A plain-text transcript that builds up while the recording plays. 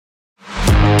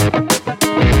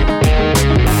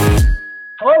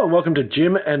and welcome to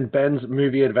Jim and Ben's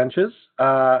Movie Adventures,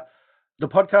 the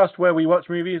podcast where we watch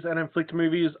movies and inflict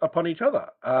movies upon each other.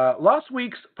 Last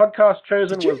week's podcast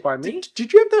chosen Did was you by did, me.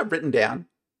 did you have that written down?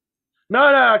 No,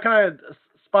 I kind of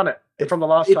spun it It from the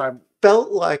last it time.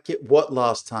 felt like it. What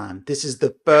last time? This is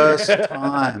the first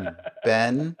time,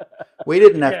 Ben. We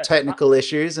didn't have Yeah, technical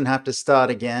issues and have to start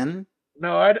again.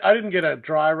 no, I didn't get a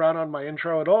dry run on my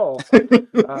intro at all.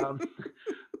 Um,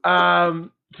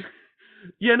 um,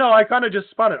 yeah, no, I kind of just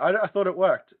spun it. I thought it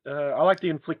worked. I like the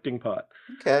inflicting part.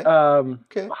 Okay.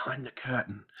 Okay. Behind the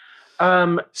curtain.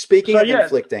 Speaking So of yeah,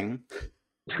 inflicting,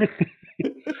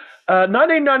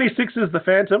 1996 is The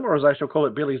Phantom, or as I shall call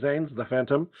it, Billy Zane's The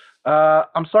Phantom.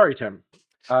 I'm sorry, Tim.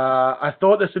 I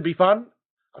thought this would be fun.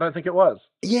 I don't think it was.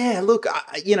 yeah. Look,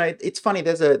 it's funny.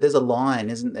 There's a line,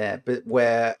 isn't there? But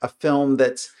where a film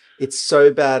it's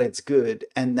so bad it's good,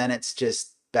 and then it's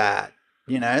just bad.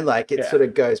 Like it Yeah, sort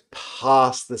of goes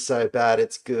past the so bad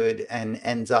it's good and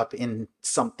ends up in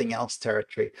something else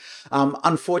territory.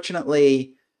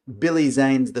 Unfortunately, Billy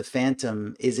Zane's The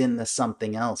Phantom is in the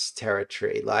something else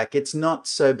territory. Like it's not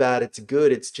so bad it's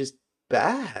good, it's just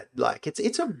bad. Like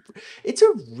it's a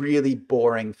really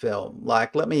boring film.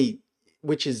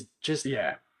 Which is just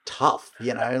yeah. tough,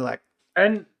 like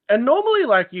And normally,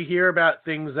 like you hear about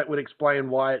things that would explain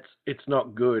why it's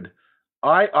not good.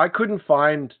 I couldn't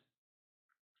find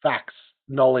facts,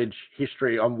 knowledge,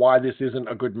 history on why this isn't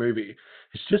a good movie.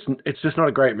 It's just not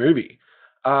a great movie.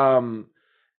 Um,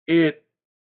 it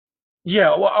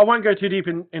Yeah, well, I won't go too deep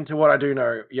into what I do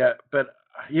know yet, but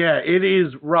yeah, it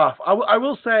is rough. I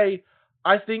will say,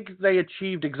 I think they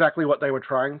achieved exactly what they were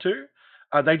trying to.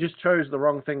 They just chose the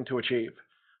wrong thing to achieve,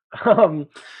 um,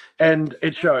 and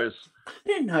it shows. I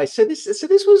don't know. So this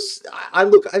was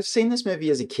look, I've seen this movie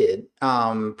as a kid,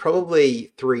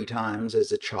 probably three times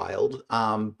as a child,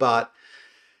 but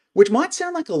which might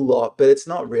sound like a lot, but it's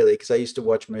not really because I used to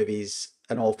watch movies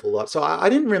an awful lot. So I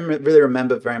didn't really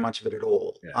remember very much of it at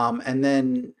all. Yeah. And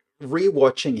then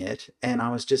rewatching it, and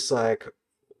I was just like,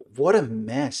 what a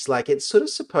mess. Like it's sort of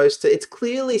supposed to, it's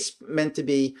clearly meant to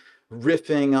be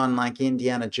riffing on like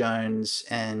Indiana Jones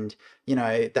and,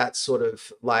 that sort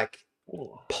of like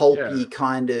Oh, yeah. pulpy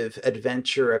kind of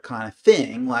adventurer kind of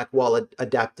thing, like while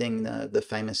adapting the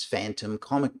famous Phantom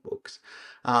comic books,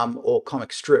 or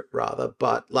comic strip rather.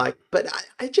 But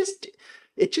I just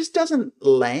it just doesn't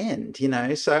land.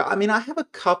 So I mean, I have a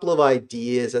couple of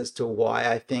ideas as to why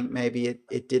I think maybe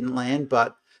it didn't land,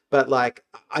 but like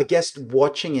I guess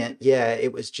watching it, yeah,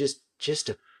 it was just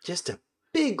a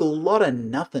big lot of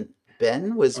nothing.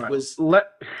 Ben All right. was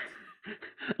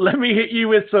Let me hit you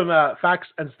with some facts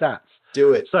and stats.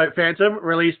 do it. So, Phantom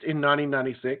released in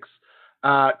 1996,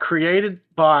 created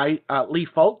by Lee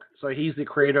Falk. So he's the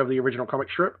creator of the original comic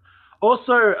strip.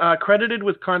 Also credited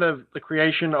with kind of the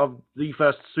creation of the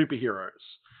first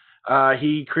superheroes.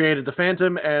 He created the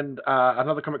Phantom and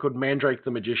another comic called Mandrake the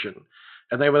Magician,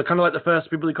 and they were kind of like the first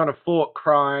people who kind of fought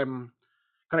crime,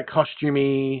 kind of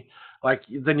costumey. Like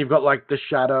then you've got like the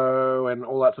Shadow and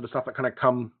all that sort of stuff that kind of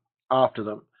come after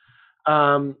them.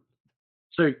 Um,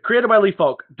 so created by Lee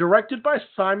Falk, directed by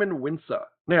Simon Windsor.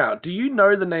 Now, do you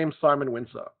know the name Simon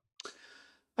Windsor?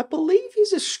 I believe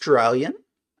he's Australian.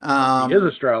 He is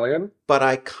Australian. But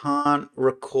I can't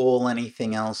recall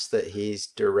anything else that he's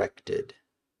directed.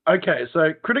 Okay,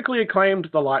 so critically acclaimed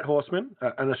The Light Horseman,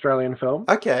 an Australian film.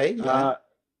 Okay, yeah.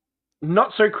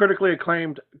 Not so critically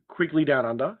acclaimed Quickly Down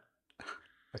Under.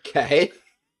 Okay.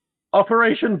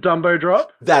 Operation Dumbo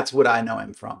Drop. That's what I know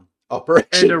him from.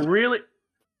 Operation.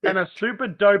 And a super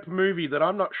dope movie that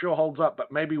I'm not sure holds up,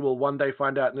 but maybe we'll one day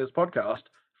find out in this podcast,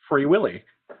 Free Willy.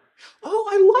 Oh,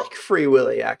 I like Free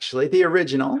Willy, actually. The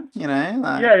original,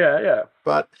 Yeah.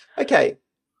 But, okay.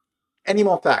 Any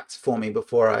more facts for me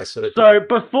before I sort of... So,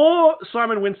 before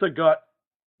Simon Windsor got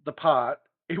the part,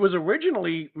 it was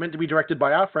originally meant to be directed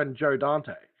by our friend Joe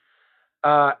Dante.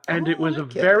 And it was a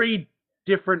very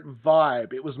different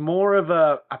vibe. It was more of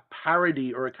a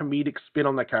parody or a comedic spin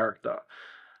on the character,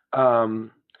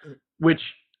 which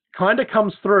kind of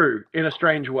comes through in a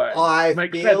strange way.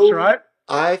 Makes sense, right?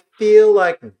 I feel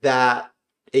like that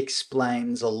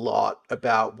explains a lot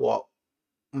about what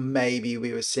maybe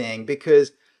we were seeing,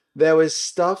 because there was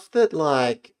stuff that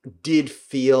like did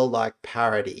feel like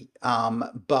parody,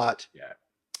 but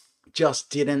just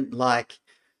didn't like.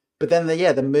 But then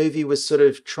the movie was sort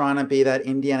of trying to be that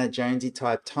Indiana Jonesy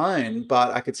type tone,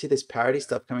 but I could see this parody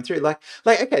stuff coming through. Like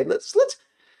okay, let's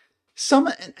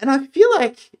and I feel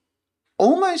like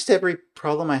almost every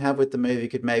problem I have with the movie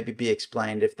could maybe be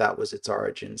explained if that was its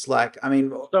origins. Like, I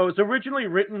mean, so it's originally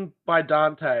written by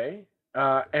Dante,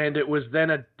 and it was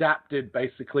then adapted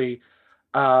basically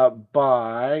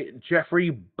by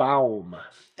Jeffrey Baum.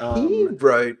 He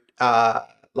wrote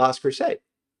Last Crusade.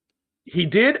 He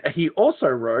did. He also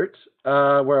wrote,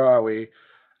 where are we?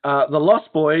 The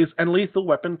Lost Boys and Lethal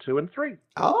Weapon 2 and 3.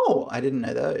 Oh, I didn't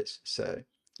know those. So,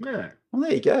 Yeah. well,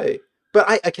 there you go.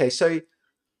 But okay, so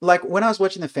like when I was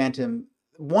watching The Phantom,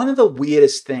 one of the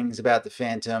weirdest things about The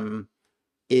Phantom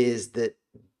is that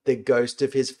the ghost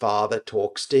of his father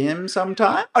talks to him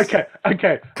sometimes. Okay.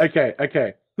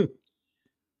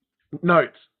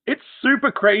 Note. It's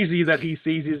super crazy that he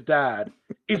sees his dad.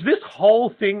 Is this whole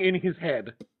thing in his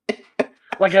head?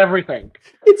 Like everything.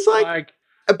 It's like, Like,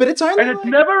 but it's only and it's like,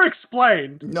 never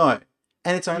explained. no.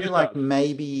 And it's only It like does.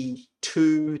 maybe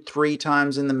two, three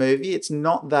times in the movie. It's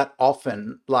not that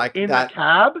often like In the that.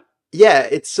 cab? Yeah,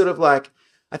 it's sort of like,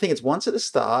 I think it's once at the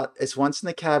start, it's once in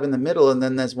the cab in the middle, and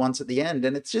then there's once at the end.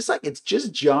 And it's just like, it's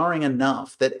just jarring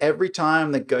enough that every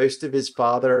time the ghost of his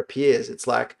father appears, it's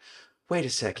like, wait a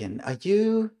second, are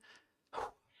you,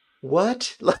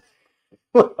 what?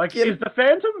 Like, You know, is the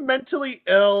Phantom mentally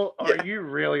ill or are yeah. you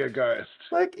really a ghost?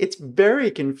 Like it's very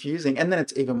confusing, and then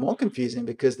it's even more confusing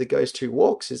because the ghost who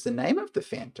walks is the name of the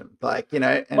Phantom. Like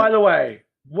and By the way,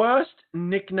 worst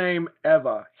nickname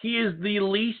ever. He is the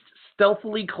least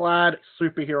stealthily clad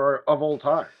superhero of all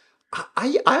time.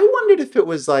 I wondered if it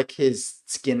was like his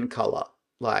skin color,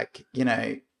 like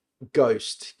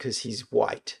Ghost, because he's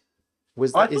white.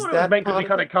 Was I that is thought it was that meant because he part of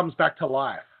kind it? of comes back to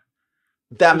life.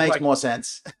 That Because, makes like, more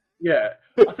sense. yeah,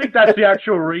 I think that's the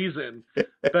actual reason.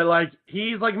 But, like,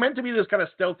 he's, like, meant to be this kind of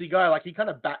stealthy guy. Like, he kind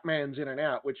of Batmans in and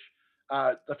out, which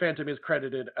the Phantom is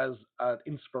credited as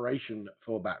inspiration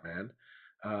for Batman.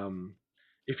 Um,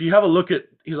 if you have a look at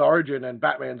his origin and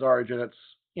Batman's origin,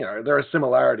 there are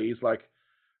similarities. Like,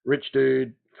 rich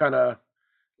dude, kind of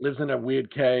lives in a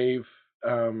weird cave,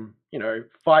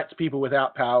 fights people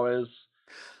without powers,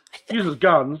 I, th- uses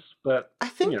guns, but, I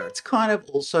think that's kind of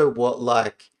also what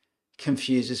like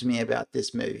confuses me about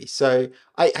this movie. So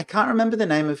I can't remember the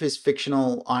name of his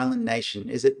fictional island nation.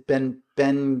 Is it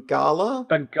Bengala?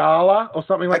 Bengala or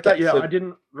something like Okay, that. Yeah, I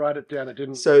didn't write it down. It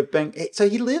didn't. so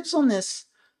he lives on this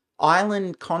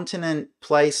island continent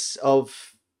place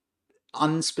of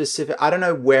unspecific. I don't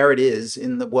know where it is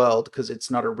in the world because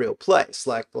it's not a real place.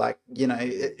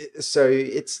 So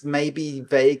it's maybe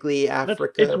vaguely It's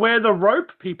Africa. where the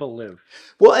rope people live.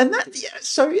 Well, and that yeah,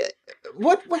 so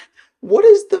what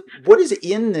is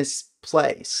in this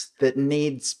place that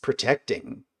needs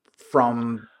protecting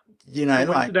from like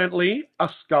Coincidentally, a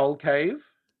skull cave,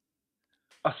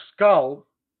 a skull,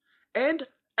 and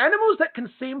animals that can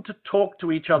seem to talk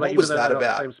to each other what even was though that they're not the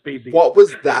about? same species. What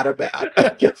was that about?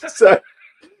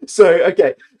 So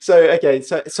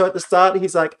at the start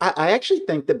he's like, I actually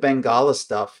think the Bengala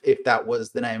stuff, if that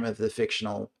was the name of the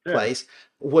fictional Yeah, place,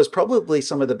 was probably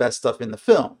some of the best stuff in the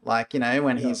film. Like, when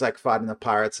yeah. he's like fighting the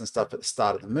pirates and stuff at the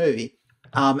start of the movie.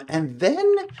 And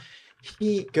then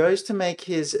he goes to make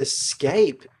his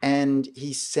escape and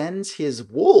he sends his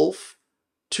wolf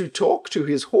to talk to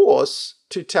his horse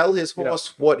to tell his Yeah.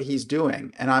 horse what he's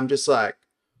doing. And I'm just like,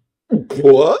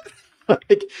 what?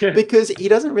 Like, because he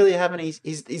doesn't really have any.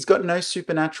 He's got no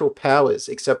supernatural powers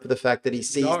except for the fact that he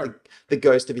sees No. the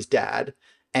ghost of his dad,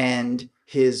 and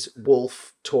his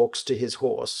wolf talks to his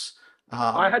horse.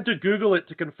 I Um, had to Google it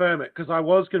to confirm it because I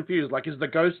was confused. Like, is the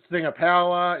ghost thing a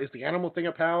power? Is the animal thing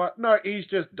a power? No, he's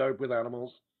just dope with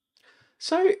animals.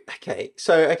 so okay,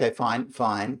 fine.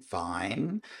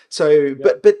 So,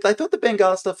 Yep. but I thought the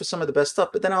Bengal stuff was some of the best stuff.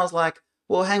 But then I was like,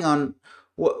 well, hang on,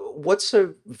 what's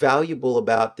so valuable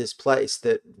about this place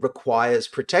that requires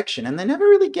protection? And they never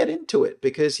really get into it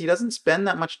because he doesn't spend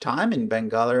that much time in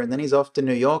Bengala, and then he's off to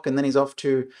New York, and then he's off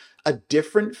to a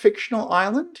different fictional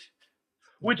island.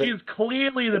 Which But is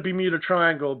clearly the Bermuda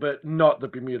Triangle, but not the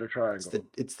Bermuda it's Triangle.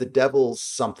 the devil's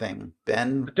something.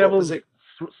 Ben, The what was Devil's it?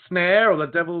 Snare or the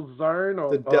Devil's Zone, The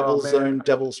or oh devil's man, zone,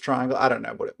 devil's triangle. I don't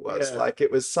know what it was. yeah. Like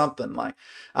it was something like,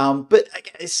 but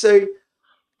okay, so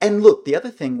and look, the other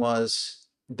thing was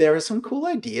there are some cool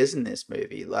ideas in this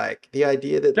movie. Like the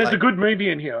idea that There's a good movie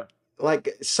in here. like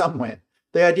somewhere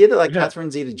the idea that like Yeah. Catherine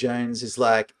Zeta-Jones is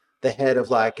like the head of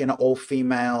Oh, like an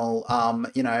all-female,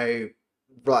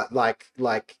 right,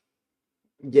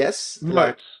 yes,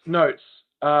 like notes.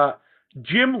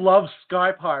 Jim loves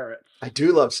Sky Pirates. I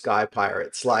do love Sky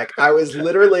Pirates. Like I was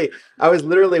literally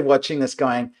watching this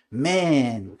going,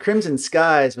 man, Crimson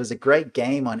Skies was a great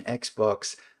game on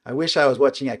Xbox. I wish I was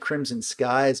watching a Crimson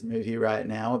Skies movie right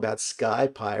now about Sky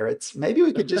Pirates. Maybe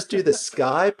we could just do the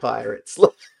Sky Pirates.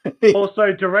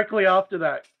 Also, directly after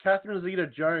that, Catherine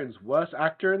Zeta-Jones, worst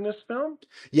actor in this film.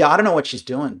 Yeah, I don't know what she's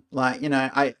doing. Like,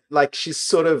 I like she's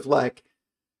sort of like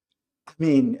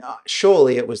mean,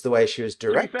 surely it was the way she was To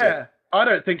be directed. fair, I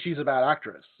don't think she's a bad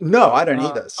actress. No, I don't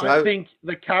either. I think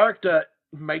the character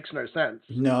makes no sense.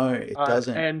 No, it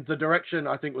doesn't. And the direction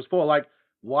I think was poor. Like,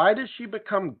 why does she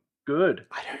become good?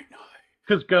 I don't know.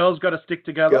 Because girls got to stick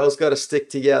together. Girls got to stick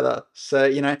together. So,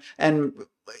 and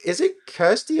is it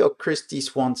Kirsty or Christy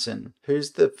Swanson?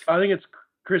 Who's the I think it's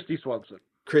Christy Swanson.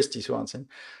 Christy Swanson?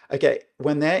 Okay,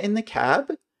 when they're in the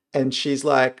cab and she's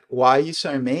like, "Why are you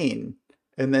so mean?"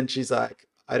 And then she's like,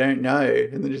 "I don't know."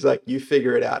 And then she's like, "You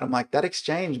figure it out." I'm like, that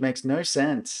exchange makes no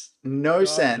sense. No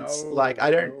sense. Like, I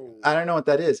don't know what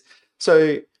that is.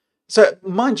 So,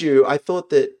 mind you, I thought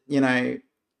that,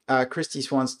 Christy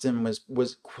Swanson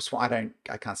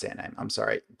I can't say her name. I'm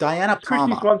sorry. Diana It's Christy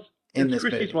Palmer Swanson. in It's this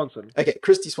Christy movie. Swanson. Okay,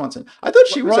 Christy Swanson. I thought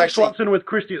she was Ron actually Swanson with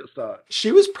Christy at the start.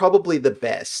 she was probably the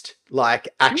best, like,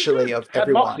 actually, of Had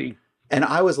everyone. moxie. And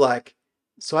I was like,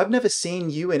 so I've never seen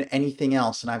you in anything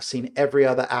else, and I've seen every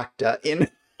other actor in.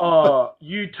 Oh,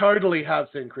 you totally have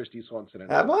seen Christy Swanson in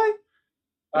Have I?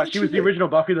 She was the original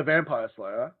Buffy the Vampire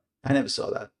Slayer. I never saw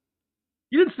that.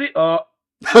 You didn't see?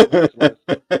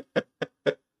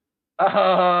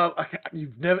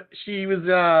 You've never. She was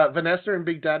Vanessa in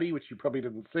Big Daddy, which you probably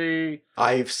didn't see.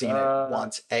 I've seen it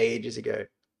once, ages ago.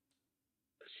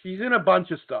 She's in a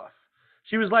bunch of stuff.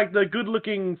 She was like the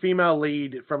good-looking female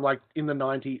lead from like in the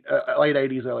late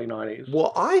 80s, early 90s.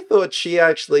 Well, I thought she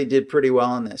actually did pretty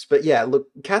well in this. But yeah, look,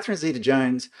 Catherine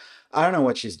Zeta-Jones, I don't know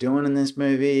what she's doing in this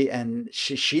movie, and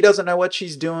she doesn't know what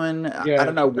she's doing. Yeah, I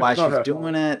don't know why she's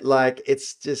doing it. Like,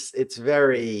 it's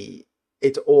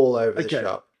all over the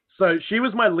shop. So she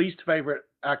was my least favorite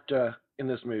actor in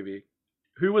this movie.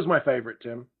 Who was my favorite,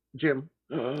 Jim?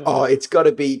 Oh, it's got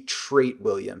to be Treat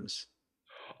Williams.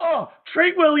 Oh,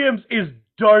 Treat Williams is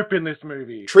dope in this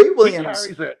movie. Treat Williams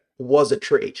carries it. Was a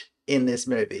treat in this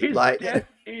movie. His death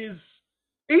is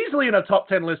easily in a top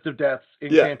 10 list of deaths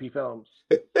in campy films.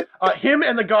 Him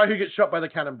and the guy who gets shot by the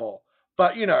cannonball.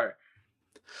 But,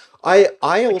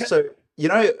 I also,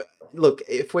 look,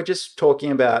 if we're just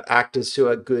talking about actors who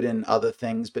are good in other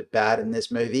things but bad in this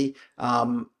movie,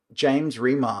 James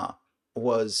Remar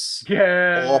was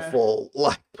awful.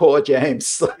 Like, poor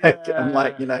James. Like, I'm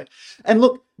like, and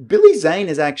look, Billy Zane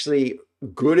is actually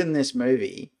good in this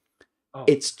movie. Oh.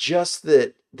 It's just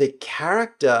that the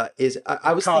character is.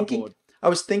 I was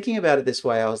thinking about it this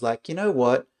way. I was like, you know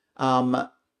what?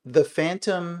 The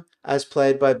Phantom, as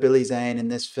played by Billy Zane in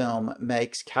this film,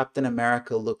 makes Captain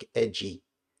America look edgy.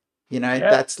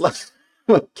 That's like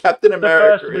Captain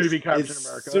America is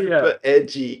super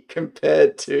edgy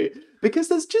compared to, because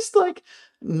there's just like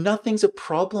nothing's a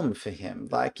problem for him.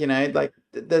 Like,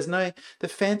 there's no, the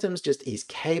Phantom's just, he's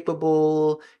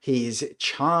capable, he's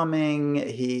charming,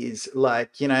 he's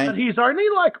like, But he's only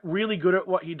like really good at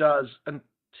what he does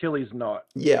until he's not.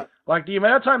 Yeah. Like the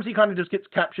amount of times he kind of just gets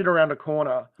captured around a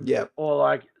corner. Yeah. Or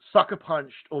like sucker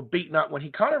punched or beaten up when he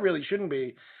kind of really shouldn't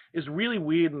be is really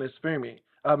weird in this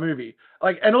movie.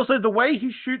 Like, and also the way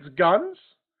he shoots guns,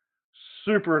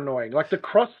 super annoying. Like the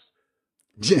cross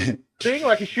thing,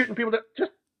 like he's shooting people that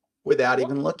just without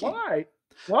even looking. Why?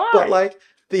 But like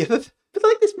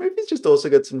this movie's just also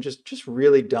got some just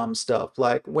really dumb stuff.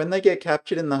 Like when they get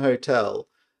captured in the hotel,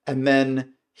 and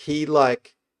then he,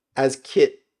 like, as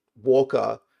Kit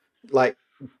Walker, like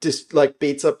just like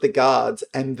beats up the guards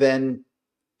and then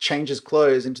changes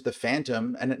clothes into the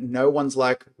Phantom, and no one's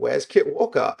like, "Where's Kit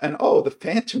Walker?" And the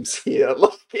Phantom's here.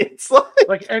 Like, it's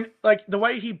like the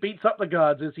way he beats up the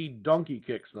guards is he donkey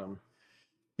kicks them.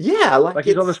 Yeah, like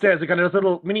he's on the stairs, he kind of does a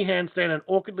little mini handstand and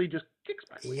awkwardly just kicks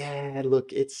back. Yeah,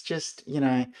 look, it's just,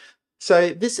 So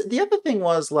the other thing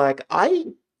was, like,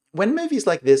 when movies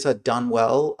like this are done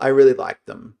well, I really like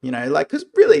them. Like, because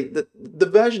really the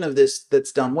version of this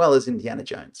that's done well is Indiana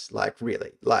Jones. Like,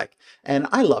 really, like, and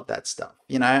I love that stuff.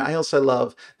 I also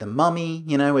love The Mummy.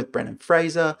 With Brendan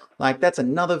Fraser. Like, that's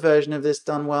another version of this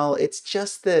done well. It's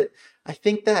just that I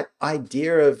think that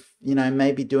idea of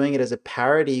maybe doing it as a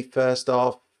parody first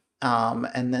off,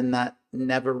 and then that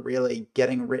never really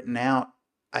getting written out,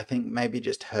 I think maybe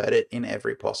just hurt it in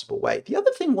every possible way. The other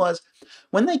thing was,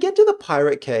 when they get to the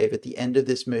pirate cave at the end of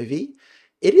this movie,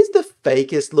 it is the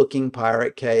fakest looking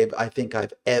pirate cave I think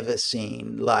I've ever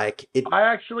seen. Like, I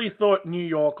actually thought New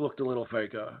York looked a little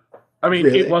faker. I mean,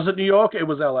 really? It wasn't New York, it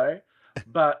was LA,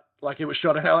 but like it was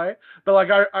shot in LA. But like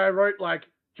I wrote, like,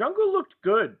 Jungle looked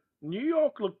good, New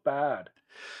York looked bad.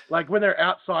 Like when they're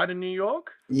outside in New York.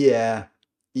 Yeah.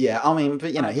 Yeah, I mean,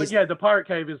 but the pirate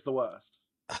cave is the worst.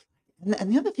 And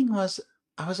the other thing was,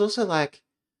 I was also like,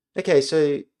 okay,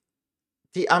 so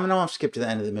I'm gonna skip to the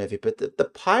end of the movie, but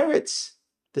the pirates,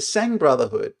 the Sang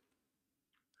Brotherhood.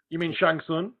 You mean Shang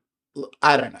Tsung?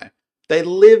 I don't know. They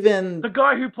live in. The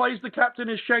guy who plays the captain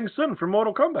is Shang Tsung from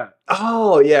Mortal Kombat.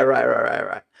 Oh yeah,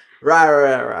 right.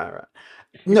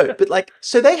 No, but like,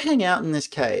 so they hang out in this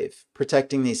cave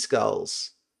protecting these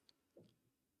skulls.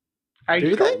 A Do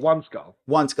they? skull, one skull.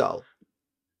 One skull.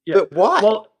 Yeah. But why?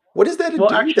 Well, What is there to well,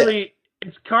 do there? actually,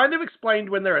 it's kind of explained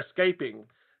when they're escaping.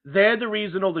 They're the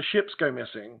reason all the ships go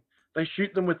missing. They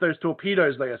shoot them with those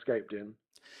torpedoes they escaped in.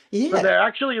 So Yeah. they're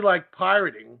actually like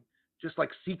pirating, just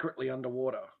like secretly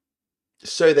underwater.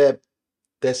 So they're And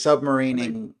they,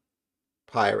 submarining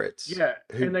pirates yeah,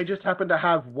 who. and they just happen to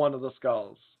have one of the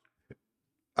skulls.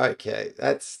 Okay,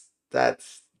 that's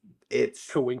it's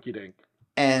Coinky dink.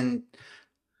 and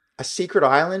a secret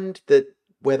island that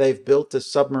where they've built a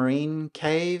submarine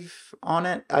cave on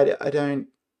it. I don't.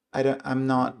 I'm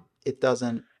not. It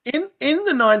doesn't. In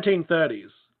the 1930s.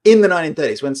 In the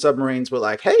 1930s, when submarines were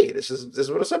like, "Hey, this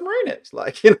is what a submarine is,"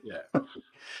 like, you Yeah. know.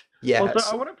 Yeah.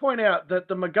 Also, I want to point out that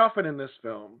the MacGuffin in this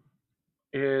film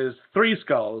is three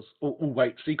skulls. Oh,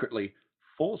 wait, secretly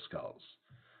four skulls.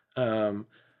 Um,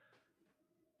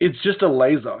 it's just a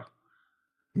laser.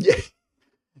 Yeah.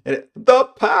 The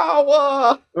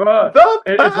power, Uh, the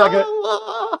it's like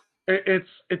power.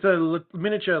 it's a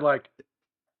miniature like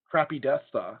crappy Death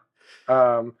Star.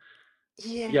 Um,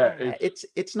 yeah, Yeah,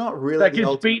 it's not really that the gets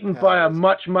ultimate beaten by power, a is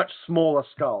it? much smaller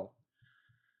skull.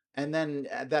 And then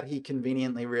that he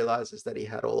conveniently realizes that he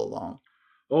had all along.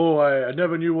 Oh, I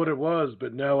never knew what it was,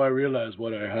 but now I realize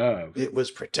what I have. It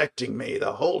was protecting me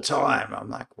the whole time. I'm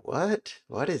like, what?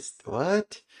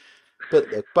 What? But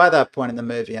look, by that point in the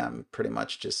movie, I'm pretty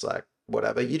much just like,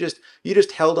 whatever. You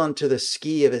just held onto the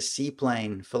ski of a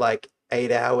seaplane for like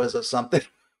 8 hours or something.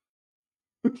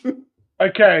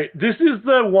 Okay, this is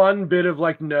the one bit of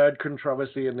like nerd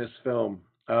controversy in this film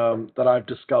that I've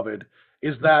discovered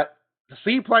is that the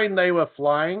seaplane they were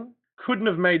flying couldn't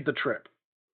have made the trip.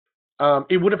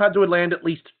 It would have had to land at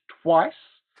least twice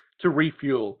to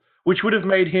refuel, which would have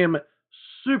made him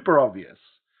super obvious.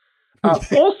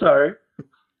 Also,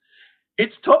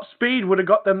 its top speed would have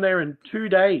got them there in 2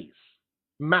 days,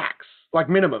 max, like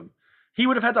minimum. He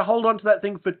would have had to hold on to that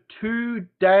thing for 2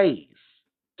 days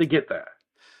to get there.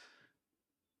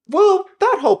 Well,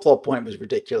 that whole plot point was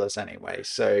ridiculous anyway.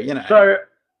 So, So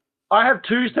I have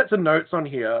two sets of notes on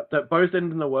here that both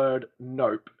end in the word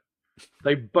nope.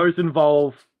 They both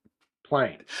involve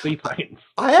seaplanes.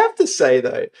 I have to say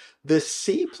though, the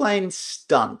seaplane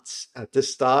stunts at the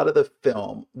start of the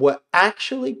film were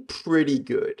actually pretty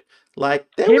good. Like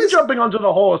there Him was. jumping onto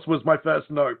the horse was my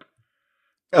first nope.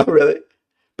 Oh, really?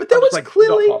 But I'm just like,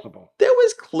 not possible. there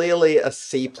was clearly a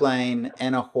seaplane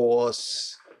and a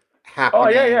horse Oh,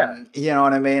 yeah. happening. You know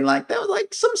what I mean? Like there was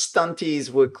like some stunties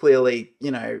were clearly,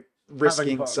 Having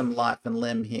risking fun. some life and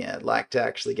limb here, like to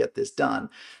actually get this done.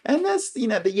 And there's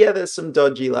some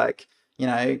dodgy like,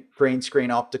 green screen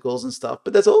opticals and stuff,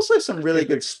 but there's also some really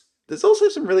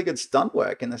good stunt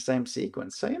work in the same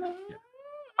sequence. So,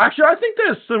 Actually, I think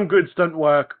there's some good stunt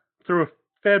work through a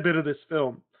fair bit of this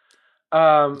film.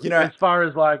 you know, As far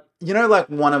as like, like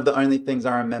one of the only things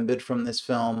I remembered from this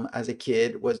film as a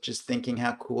kid was just thinking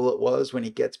how cool it was when he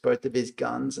gets both of his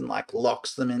guns and like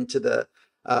locks them into the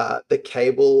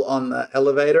cable on the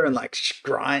elevator and like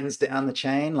grinds down the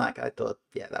chain. Like I thought,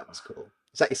 yeah, that was cool.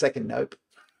 Is that your second nope?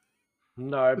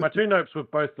 no, my two nopes were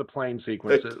both the plane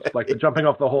sequences, like the Okay. jumping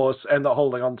off the horse and the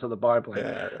holding onto the biplane.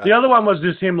 Yeah, The right. other one was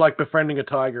just him like befriending a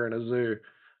tiger in a zoo.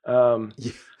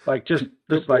 Yeah, Like just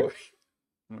this good like,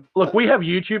 boy. look, we have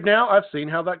YouTube now. I've seen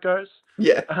how that goes.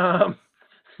 Yeah, Um,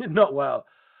 not well.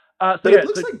 but it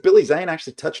looks like Billy Zane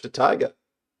actually touched a tiger.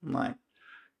 I'm like,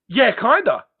 yeah,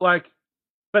 kinda like,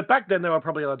 but back then they were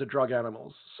probably allowed to drug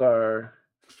animals. So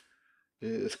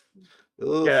ugh,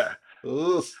 yeah.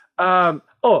 ugh.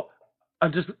 Oh,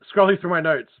 I'm just scrolling through my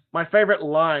notes. My favorite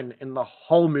line in the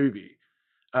whole movie.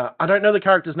 I don't know the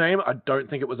character's name. I don't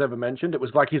think it was ever mentioned. It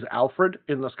was like his Alfred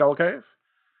in the Skull Cave,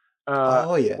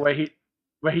 Oh yeah. where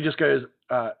he just goes,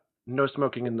 "No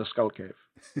smoking in the Skull Cave,"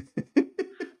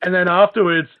 and then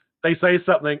afterwards they say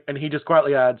something, and he just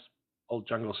quietly adds, "Old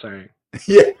Jungle saying,"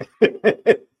 Yeah.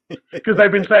 because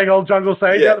they've been saying "Old Jungle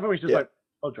saying" Yeah, down the film. He's just yeah. like,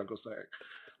 "Old Jungle saying."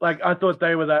 Like I thought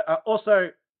they were that. Also,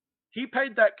 he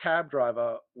paid that cab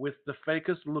driver with the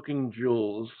fakest looking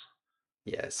jewels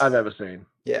Yes. I've ever seen.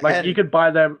 Yeah. Like you could buy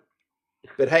them.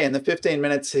 But hey, in the 15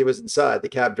 minutes he was inside, the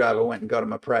cab driver went and got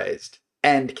him appraised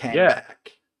and came Yeah. back.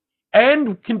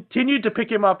 And continued to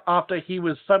pick him up after he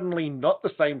was suddenly not the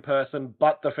same person,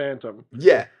 but the Phantom.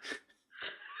 Yeah.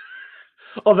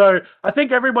 Although I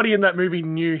think everybody in that movie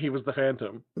knew he was the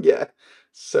Phantom. Yeah.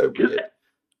 So weird.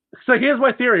 So here's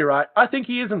my theory, right? I think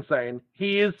he is insane.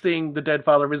 He is seeing the dead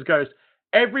father of his ghost.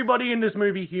 Everybody in this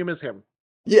movie humors him.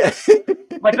 Yeah.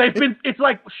 Like it's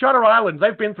like Shutter Island.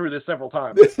 They've been through this several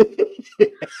times.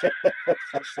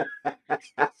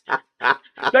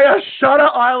 They are Shutter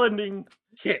Islanding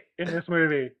Kit in this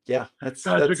movie. Yeah,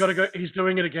 Guys, we got to go. that's He's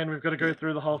doing it again. We've got to go yeah.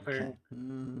 through the whole Okay.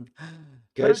 thing.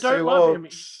 But Goes don't through love him.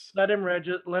 orcs. Let him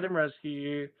rescue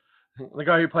you. The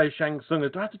guy who plays Shang Tsung. Do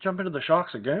I have to jump into the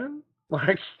sharks again?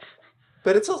 Like,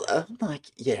 But it's also like,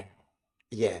 yeah,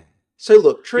 yeah. So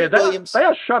look, yeah, they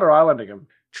are Shutter Islanding him.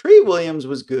 Tree Williams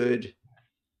was good.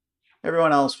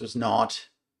 Everyone else was not.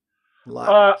 Uh,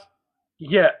 Like,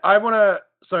 yeah, I want to.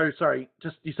 So sorry,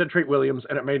 just you said Treat Williams,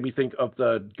 and it made me think of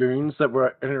the goons that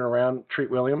were in and around Treat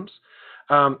Williams.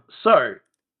 So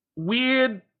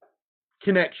weird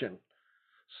connection.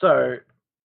 So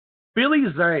Billy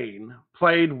Zane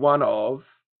played one of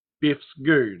Biff's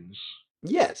goons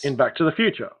yes. in Back to the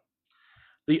Future.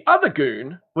 The other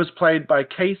goon was played by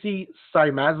Casey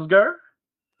Siemaszko,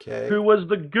 Okay. who was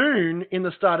the goon in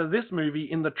the start of this movie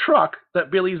in the truck that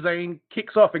Billy Zane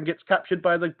kicks off and gets captured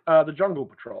by the Jungle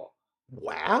Patrol.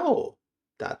 Wow.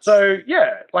 That's So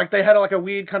yeah, like they had like a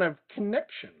weird kind of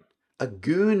connection, a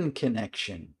goon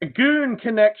connection. a goon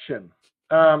connection.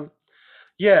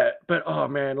 Yeah, but oh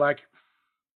man, like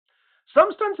some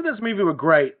stunts in this movie were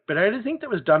great, but anything that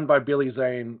was done by Billy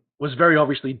Zane was very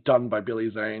obviously done by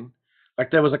Billy Zane. Like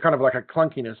there was a kind of like a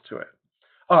clunkiness to it.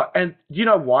 Oh, and do you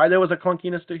know why there was a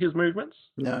clunkiness to his movements?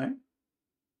 No.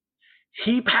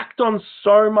 He packed on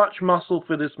so much muscle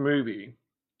for this movie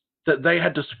that they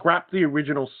had to scrap the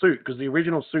original suit because the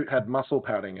original suit had muscle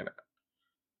padding in it.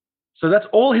 So that's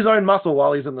all his own muscle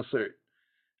while he's in the suit.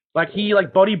 Like he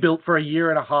like body built for a year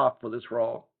and a half for this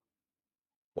role.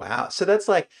 Wow. So that's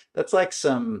like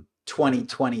some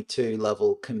 2022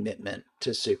 level commitment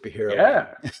to superheroing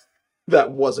Yeah.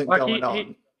 that wasn't Like going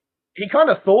on. he kind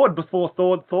of thawed before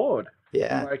thawed.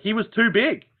 Yeah. Like he was too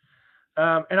big.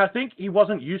 And I think he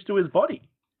wasn't used to his body.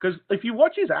 Because if you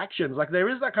watch his actions, like there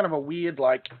is that kind of a weird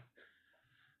like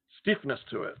stiffness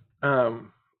to it.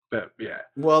 But yeah.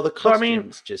 Well, the So I mean,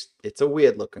 costume's just it's a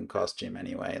weird looking costume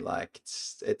anyway. Like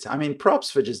it's I mean,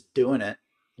 props for just doing it.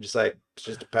 Just like it's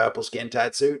just a purple skin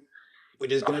tight suit. We're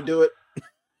just gonna do it.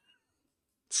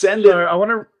 Send so it. I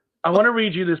want to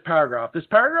read you this paragraph. This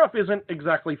paragraph isn't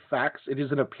exactly facts; it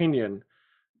is an opinion.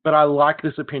 But I like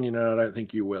this opinion, and I don't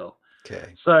think you will.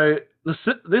 Okay. So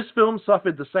this film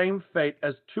suffered the same fate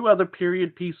as two other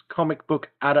period piece comic book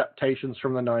adaptations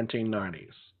from the 1990s.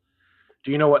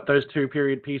 Do you know what those two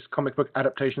period piece comic book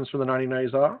adaptations from the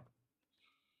 1990s are?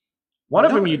 One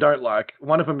of them you No. don't like.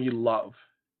 One of them you love.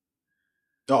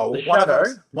 Oh, The Shadow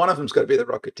one of them's got to be the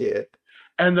Rocketeer.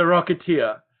 and The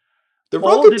Rocketeer. The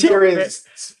All did not Rocketeer fa-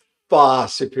 is far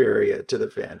superior to the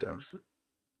Phantom.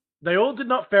 They all did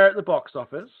not fare at the box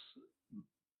office,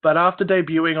 but after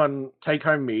debuting on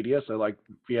take-home media, so like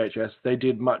VHS, they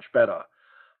did much better.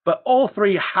 But all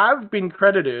three have been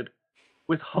credited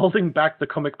with holding back the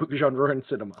comic book genre in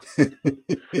cinema,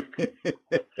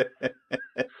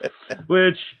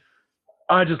 which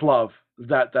I just love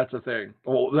that that's a thing,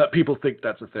 or that people think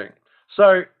that's a thing.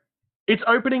 So its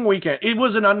opening weekend, it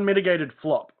was an unmitigated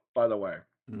flop, by the way.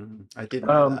 I didn't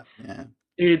know that. Yeah.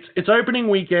 Its opening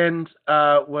weekend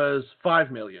was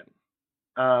 5 million.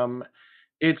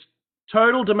 Its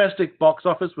total domestic box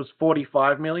office was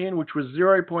 45 million, which was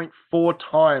 0.4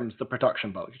 times the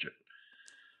production budget.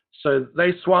 So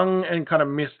they swung and kind of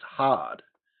missed hard.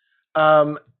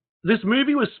 This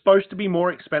movie was supposed to be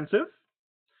more expensive,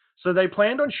 so they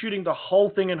planned on shooting the whole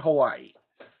thing in Hawaii.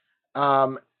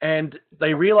 And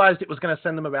they realized it was going to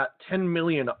send them about 10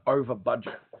 million over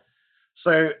budget.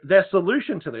 So their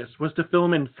solution to this was to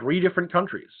film in 3 different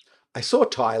countries. I saw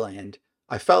Thailand.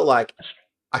 I felt like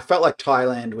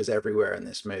Thailand was everywhere in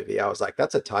this movie. I was like,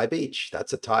 that's a Thai beach.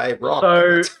 That's a Thai rock.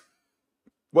 So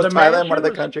was Thailand one of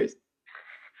the countries?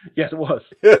 Yes, it was.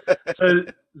 So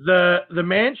the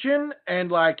mansion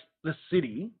and like the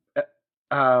city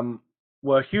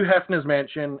were Hugh Hefner's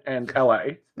mansion and LA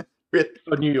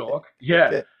or New York.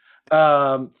 Yeah.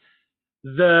 Okay.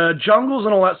 The jungles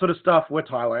and all that sort of stuff were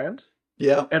Thailand.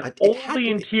 Yeah. And all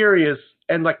the interiors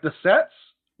and like the sets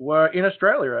were in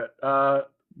Australia at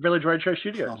Village Roadshow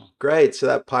Studios. Oh, great. So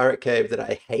that pirate cave that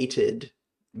I hated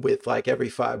with like every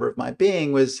fiber of my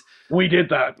being was We did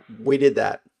that.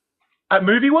 At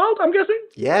Movie World, I'm guessing?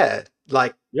 Yeah.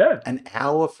 Like an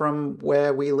hour from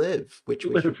where we live, which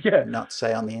we should not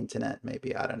say on the internet,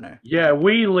 maybe. I don't know. Yeah,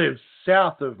 we live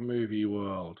south of Movie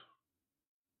World.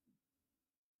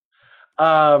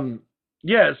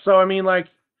 Yeah, so I mean, like,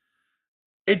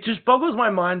 it just boggles my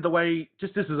mind the way,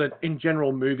 just this is an in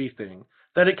general movie thing,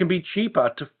 that it can be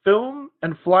cheaper to film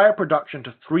and fly a production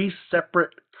to 3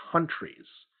 separate countries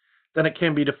than it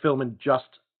can be to film in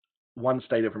just one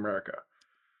state of America.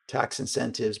 Tax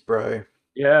incentives, bro.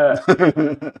 Yeah.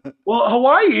 Well,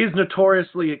 Hawaii is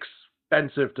notoriously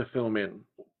expensive to film in,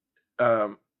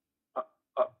 um, uh,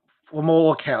 uh, from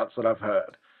all accounts that I've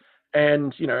heard,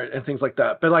 and and things like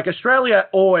that. But like Australia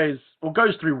always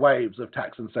goes through waves of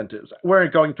tax incentives. We're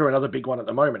going through another big one at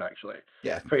the moment, actually,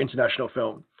 Yeah. for international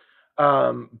film.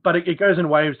 But it goes in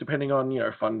waves depending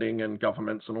on funding and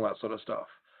governments and all that sort of stuff.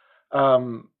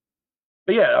 Um,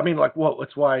 but yeah, I mean, like,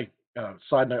 that's why.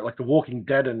 Side note, like The Walking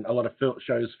Dead and a lot of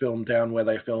shows film down where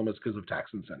they film is because of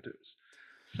tax incentives.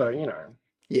 So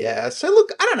Yeah. So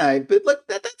look, I don't know, but look,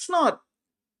 that's not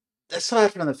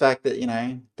aside from the fact that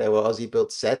they were Aussie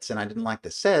built sets and I didn't like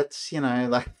the sets.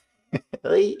 Like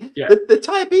yeah. the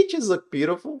Thai beaches look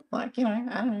beautiful. Like I don't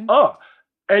know. Oh,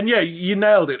 and yeah, you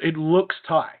nailed it. It looks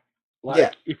Thai. Yeah.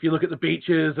 Like if you look at the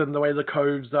beaches and the way the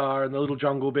coves are and the little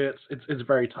jungle bits, it's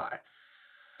very Thai.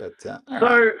 But all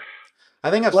So right. I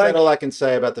think I've said like all I can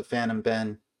say about the Phantom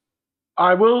Ben.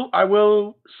 I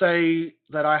will say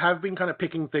that I have been kind of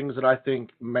picking things that I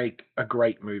think make a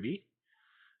great movie,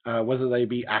 whether they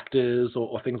be actors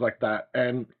or things like that.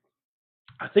 And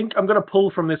I think I'm going to pull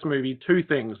from this movie two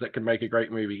things that can make a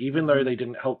great movie, even though they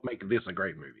didn't help make this a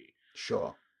great movie.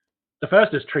 Sure. The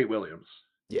first is Treat Williams.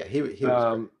 Yeah, he was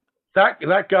great.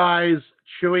 That guy's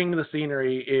chewing the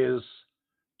scenery is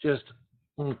just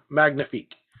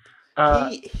magnifique.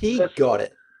 He got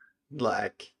it.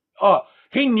 Like,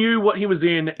 he knew what he was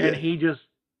in, and he just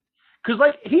because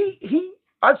like he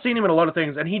I've seen him in a lot of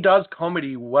things, and he does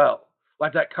comedy well,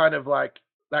 like that kind of like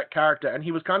that character, and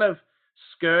he was kind of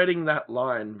skirting that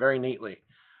line very neatly.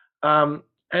 And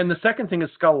the second thing is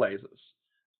skull lasers.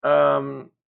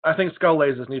 I think skull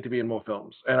lasers need to be in more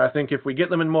films, and I think if we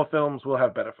get them in more films, we'll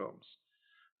have better films.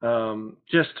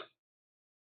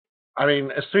 I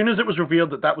mean, as soon as it was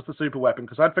revealed that was the super weapon,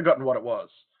 because I'd forgotten what it was,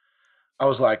 I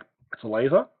was like, "It's a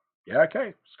laser? Yeah,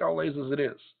 okay, skull lasers it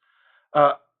is."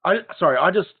 I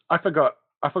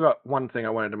forgot one thing I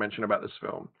wanted to mention about this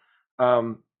film.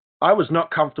 I was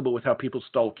not comfortable with how people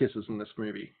stole kisses in this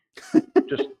movie,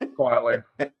 just quietly.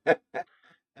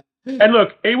 And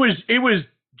look, it was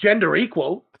gender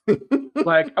equal.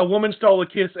 Like a woman stole a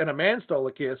kiss and a man stole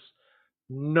a kiss.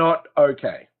 Not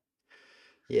okay.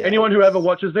 Yeah. Anyone who ever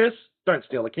watches this, don't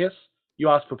steal a kiss. You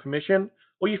ask for permission,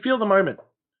 or you feel the moment.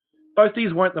 Both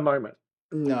these weren't the moment.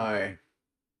 No.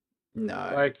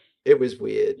 Like, it was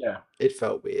weird. Yeah. It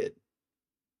felt weird.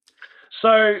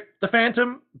 So the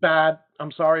Phantom, bad.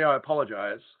 I'm sorry. I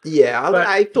apologize. Yeah,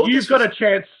 I thought you've got a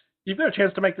chance. You've got a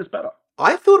chance to make this better.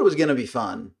 I thought it was going to be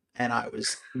fun, and I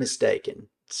was mistaken.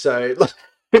 So,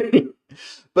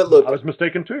 but look, I was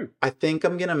mistaken too. I think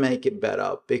I'm going to make it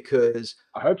better because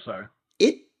I hope so.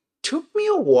 It took me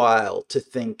a while to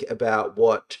think about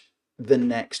what the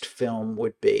next film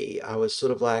would be. I was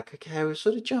sort of like, okay,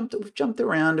 we've jumped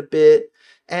around a bit,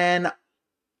 and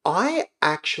I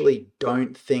actually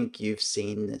don't think you've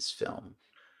seen this film.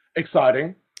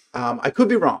 Exciting. I could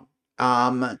be wrong.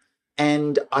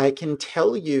 And I can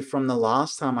tell you from the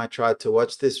last time I tried to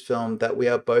watch this film that we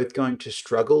are both going to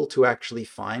struggle to actually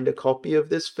find a copy of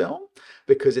this film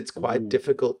because it's quite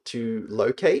difficult to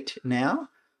locate now.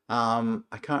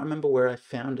 I can't remember where I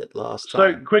found it last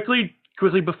time. So quickly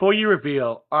before you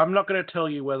reveal, I'm not going to tell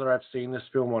you whether I've seen this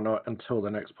film or not until the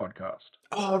next podcast.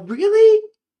 Oh, really?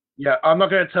 Yeah, I'm not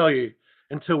going to tell you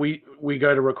until we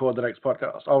go to record the next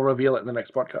podcast. I'll reveal it in the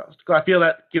next podcast. I feel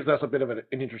that gives us a bit of an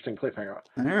interesting cliffhanger.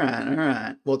 All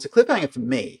right. Well, it's a cliffhanger for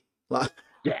me.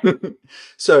 Yeah.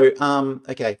 So,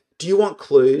 okay. Do you want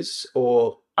clues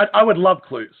or? I would love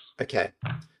clues. Okay.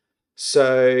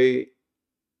 So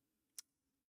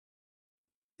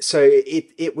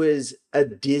it was a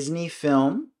Disney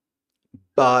film,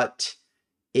 but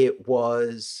it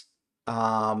was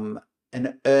an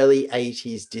early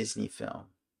 80s Disney film.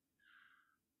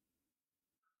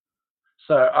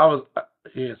 So I was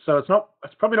so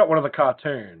it's probably not one of the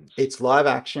cartoons. It's live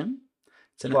action.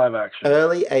 It's live action.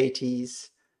 Early 80s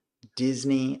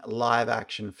Disney live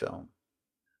action film.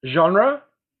 Genre?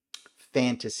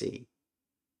 Fantasy.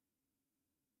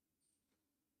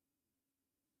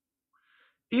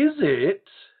 Is it?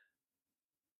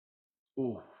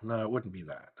 Oh, no, it wouldn't be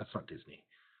that. That's not Disney.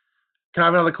 Can I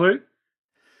have another clue?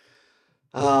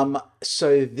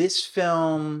 So this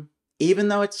film, even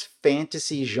though it's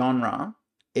fantasy genre,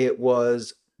 it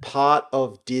was part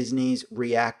of Disney's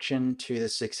reaction to the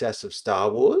success of Star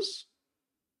Wars.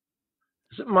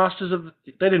 Is it Masters of?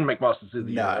 They didn't make Masters of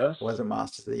the Universe. No, it wasn't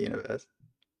Masters of the Universe.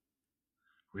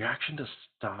 Reaction to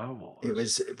Star Wars. It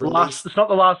was released. It's not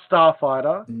the last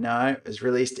Starfighter. No, it was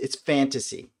released. It's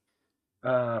fantasy.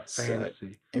 So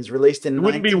Fantasy. it was released It in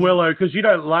wouldn't be 19 Willow because you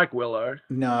don't like Willow.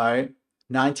 no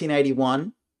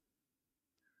 1981.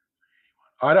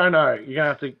 I don't know. You're gonna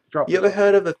have to drop You this ever on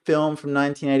heard me. of a film from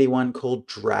 1981 called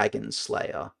Dragon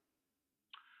Slayer?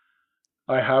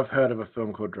 I have heard of a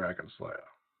film called Dragon Slayer.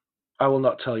 I will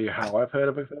not tell you I, how I've heard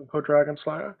of a film called Dragon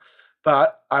Slayer,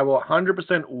 but I will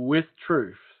 100% with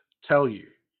truth tell you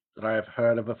that I have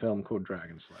heard of a film called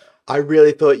Dragon Slayer. I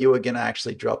really thought you were going to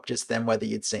actually drop just then whether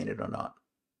you'd seen it or not.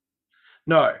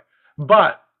 No,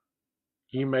 but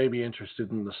you may be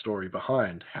interested in the story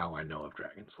behind how I know of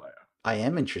Dragon Slayer. I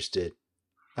am interested.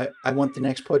 I want the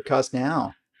next podcast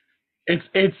now. It's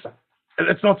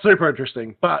not super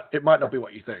interesting, but it might not be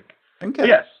what you think. But Okay.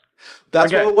 yes.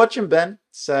 That's what Okay. we're watching, Ben.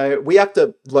 So we have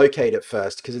to locate it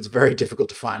first because it's very difficult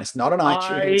to find. It's not on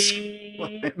iTunes.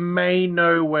 I may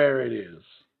know where it is.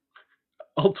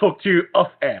 I'll talk to you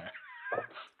off air.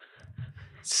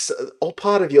 It's all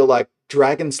part of your like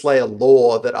Dragon Slayer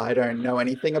lore that I don't know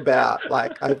anything about.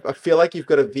 Like I feel like you've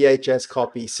got a VHS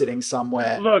copy sitting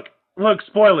somewhere. Look,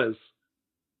 spoilers.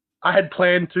 I had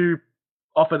planned to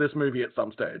offer this movie at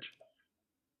some stage.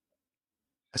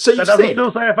 So That you've doesn't seen it.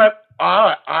 still say if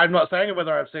I'm not saying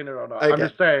whether I've seen it or not. I'm Okay.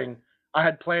 just saying I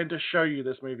had planned to show you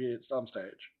this movie at some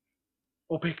stage.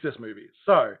 Or pick this movie.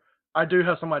 So I do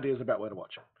have some ideas about where to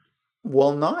watch it.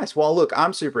 Well, nice. Well, look,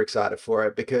 I'm super excited for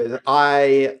it because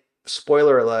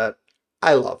spoiler alert,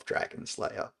 I love Dragon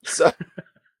Slayer. So,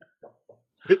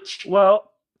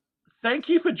 Well, thank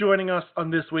you for joining us on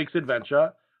this week's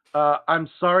adventure. I'm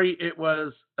sorry it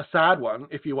was a sad one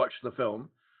if you watched the film.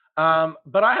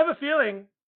 But I have a feeling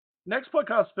next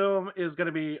podcast film is going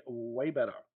to be way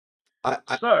better. I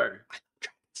So,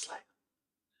 Dragon Slayer.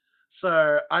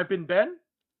 so I've been Ben.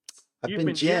 I've You've been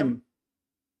been Jim. Jim.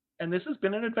 And this has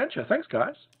been an adventure. Thanks,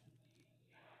 guys.